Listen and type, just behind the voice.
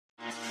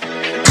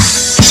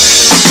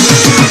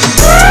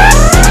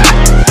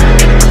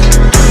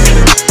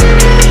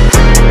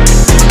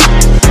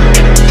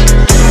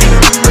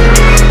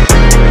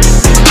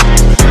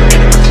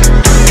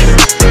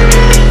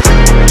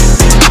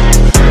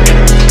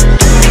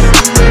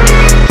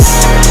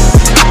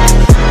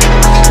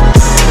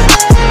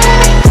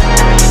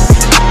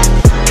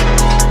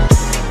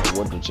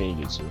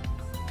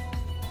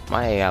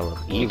I have a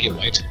You get fever.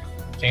 white.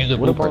 Change the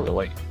What blueprint about- to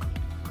white.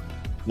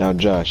 Now,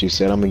 Josh, you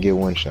said I'm gonna get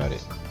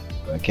one-shotted.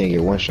 I can't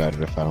get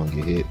one-shotted if I don't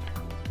get hit.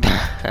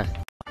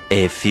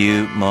 A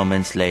few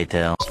moments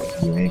later.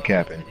 You ain't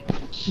capping.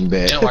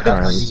 Bet. Damn, I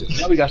got- Alright.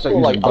 Now we gotta start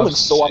Like, using I was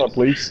buffs. so out of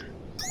place.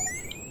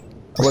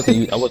 I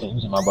wasn't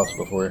using my buffs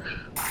before.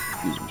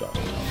 Using Josh.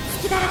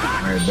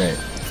 Alright, bet.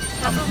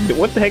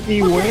 What the heck are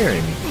you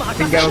wearing?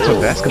 You got on some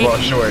basketball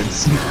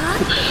shorts.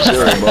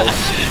 Sure, bro.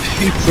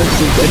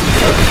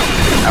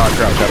 How I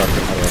crouch.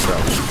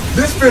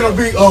 This finna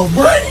be a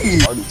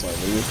breeze!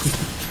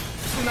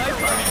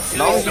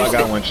 I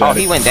got one Oh, shot.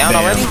 he went down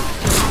Damn. already?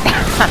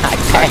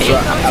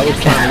 I was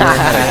trying to learn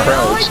how to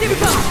crouch.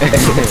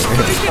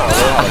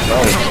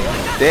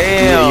 Damn.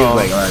 Yeah, he was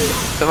like, alright.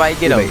 Somebody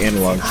get Like him.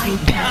 analog.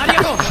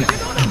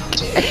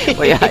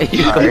 Wait, how you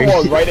You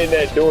walked right in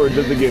that door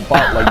just to get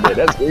popped like that.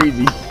 That's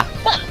crazy.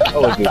 I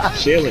was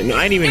just chilling. No,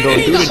 I ain't even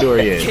going through the door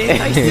yet.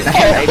 I ain't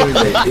even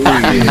going through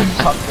yet.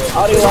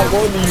 How do I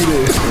go to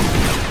you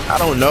then? I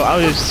don't know. I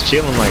was just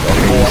chilling like,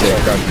 okay, you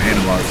said crouch the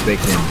analog stick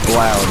and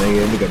wow,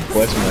 nigga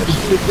bust my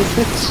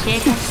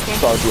shit.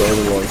 Talk to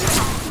everyone.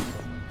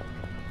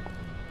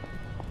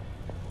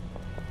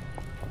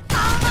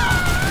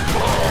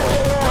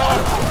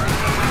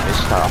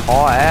 just start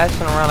haul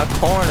assing around the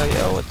corner,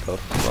 yo. What the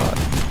fuck?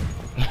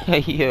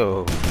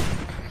 Yo.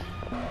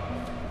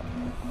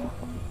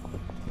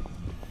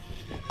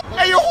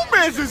 Hey, yo, who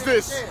mans is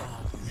this?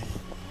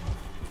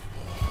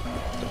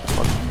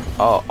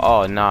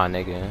 Oh, nah,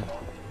 nigga.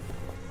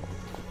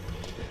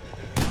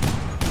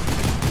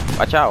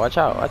 Watch out, watch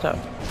out, watch out.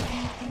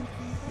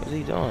 What's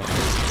he doing?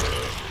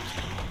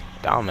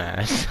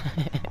 Dumbass.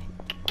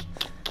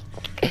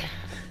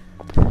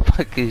 What the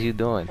fuck is you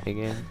doing,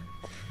 nigga?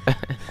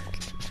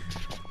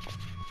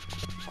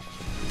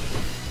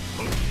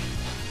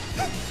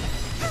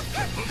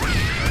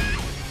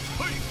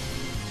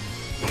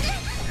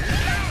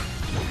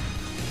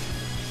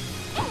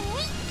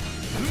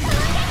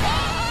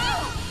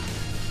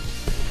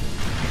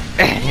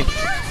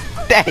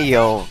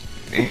 Damn.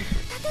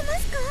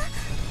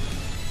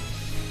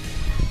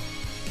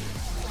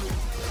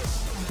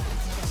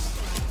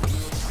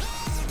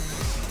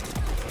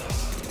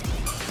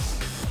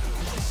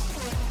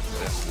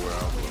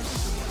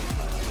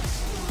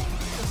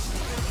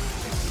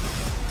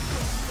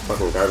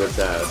 Fucking garbage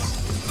ass.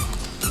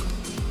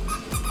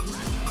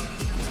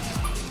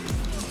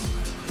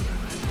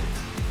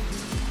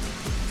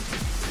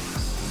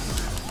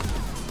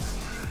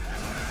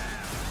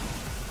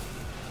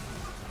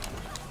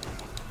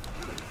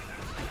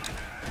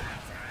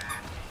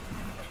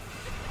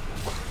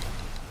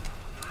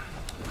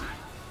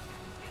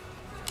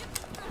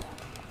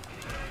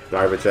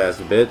 Garbage ass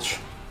bitch.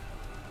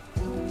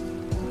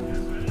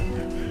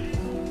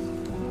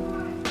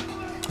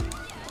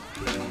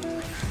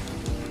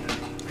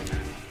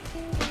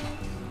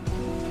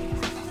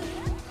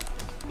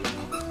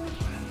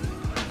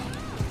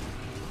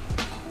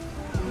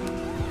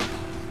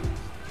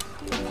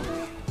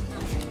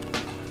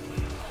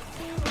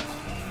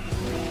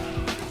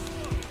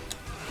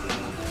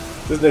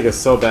 This nigga's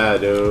so bad,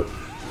 dude.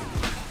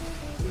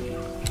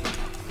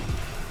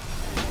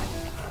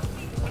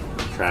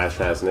 Trash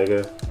ass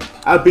nigga.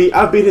 I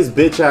beat his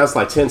bitch ass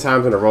like 10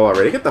 times in a row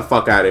already. Get the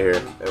fuck out of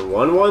here. And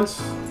won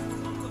once?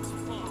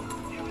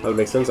 How to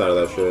make sense out of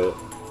that shit?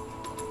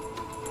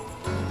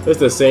 It's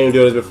the same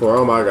dude as before.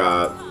 Oh my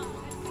god.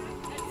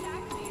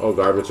 Oh,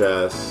 garbage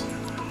ass.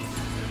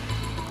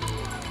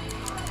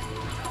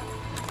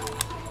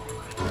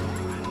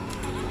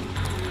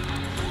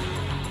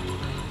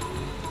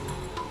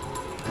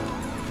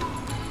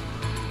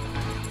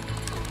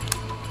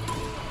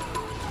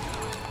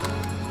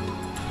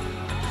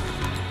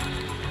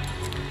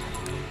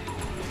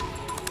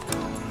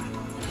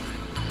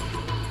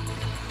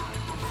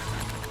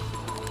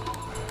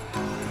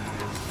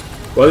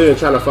 Wasn't even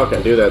trying to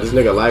fucking do that. This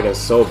nigga lagging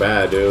so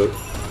bad, dude.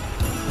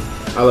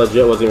 I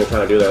legit wasn't even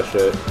trying to do that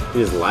shit.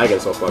 He's lagging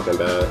so fucking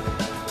bad.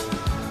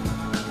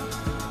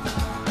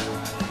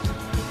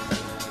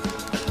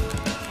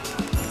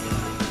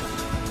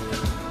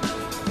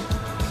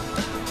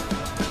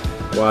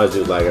 Why is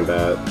dude lagging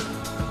bad?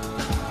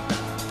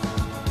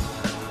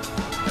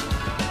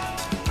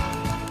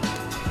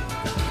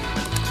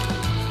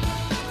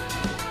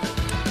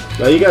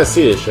 Now you guys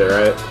see this shit,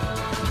 right?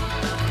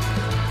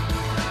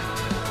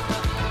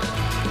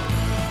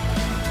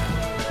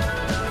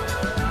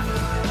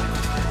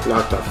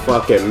 Knock the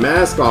fucking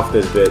mask off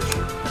this bitch.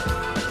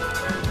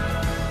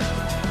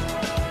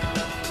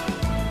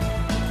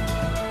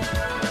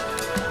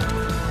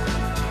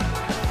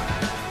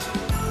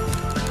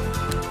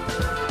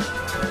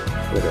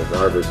 Look at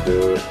garbage,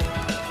 dude.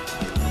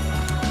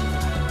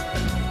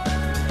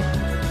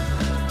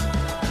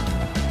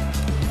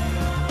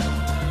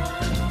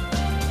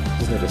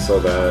 This nigga's so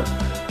bad.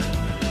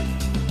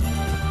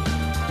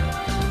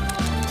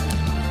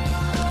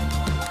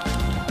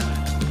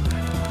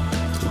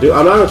 Dude,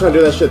 I'm not even trying to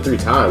do that shit 3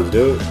 times,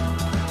 dude.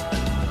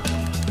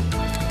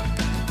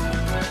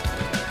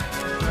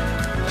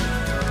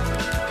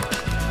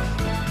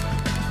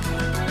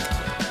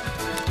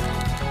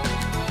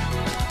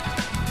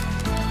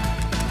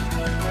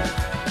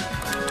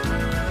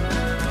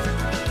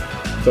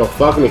 So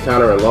fuck me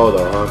countering low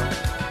though, huh?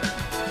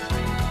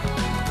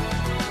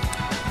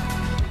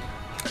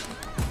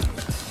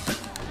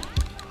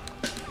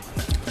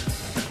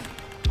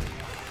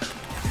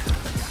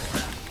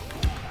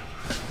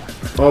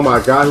 Oh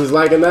my god, he's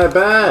lagging that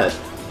bad.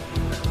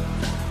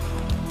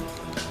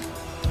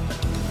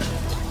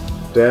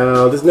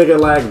 Damn, this nigga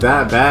lagged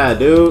that bad,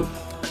 dude.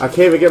 I can't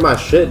even get my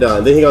shit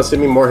done. Then he gonna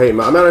send me more hate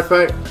mail. Matter of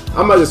fact,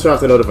 I might just turn off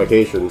the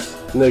notifications.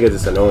 This nigga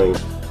just annoying.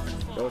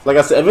 Like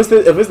I said,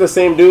 if it's the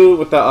same dude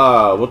with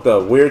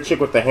the weird chick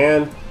with the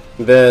hand,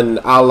 then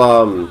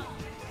I'll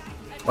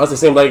that's the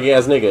same laggy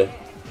ass nigga.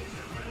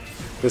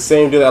 The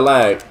same dude that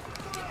lagged.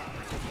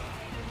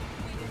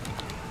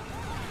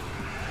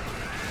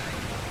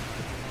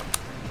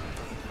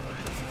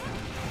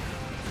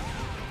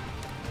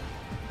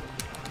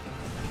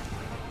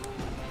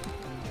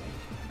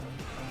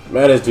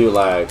 Man, this dude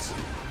lags.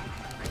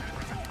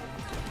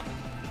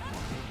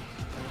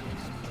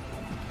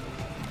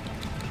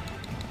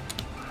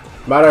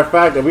 Matter of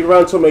fact, if we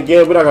run to him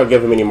again, we're not gonna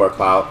give him any more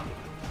clout.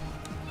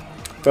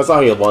 That's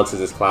all he wants is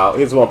his clout.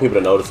 He just wants people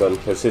to notice him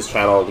because his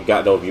channel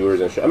got no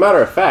viewers and shit. A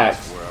matter of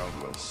fact,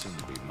 let's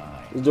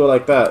do it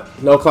like that.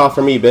 No clout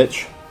for me,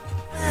 bitch.